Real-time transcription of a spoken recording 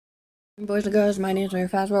Boys and girls, my name is Mary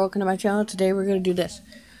Fast. Welcome to my channel. Today we're going to do this.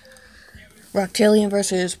 Rocktyone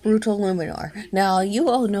versus Brutal Luminor. Now, you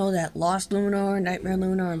all know that Lost Luminor, Nightmare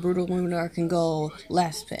Luminor, and Brutal Luminor can go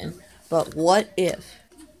left spin. But what if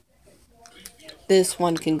this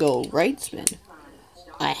one can go right spin?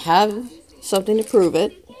 I have something to prove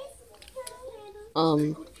it.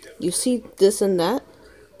 You see this and that?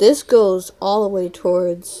 This goes all the way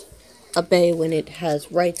towards a bay when it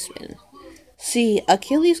has right spin. See,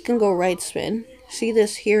 Achilles can go right spin. See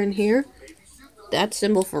this here and here? That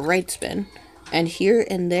symbol for right spin. And here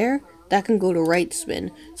and there, that can go to right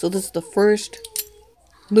spin. So this is the first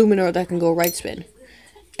Luminor that can go right spin.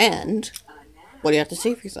 And, what do you have to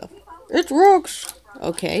say for yourself? It rocks!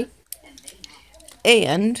 Okay.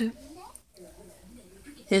 And,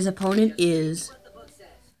 his opponent is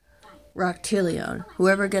Rocktyone.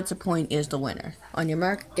 Whoever gets a point is the winner. On your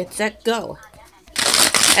mark, get set, go!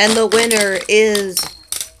 And the winner is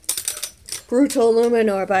Brutal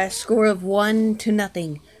Luminor by a score of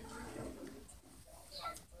 1-0.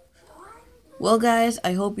 Well guys,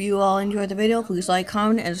 I hope you all enjoyed the video. Please like,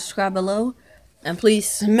 comment, and subscribe below. And please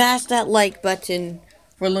smash that like button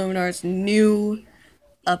for Luminor's new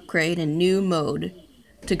upgrade and new mode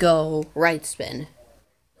to go right spin.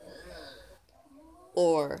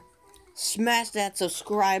 Or smash that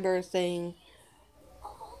subscriber thing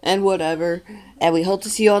and whatever. And we hope to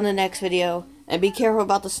see you on the next video. And be careful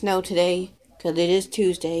about the snow today, because it is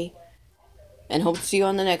Tuesday. And hope to see you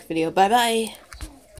on the next video. Bye bye.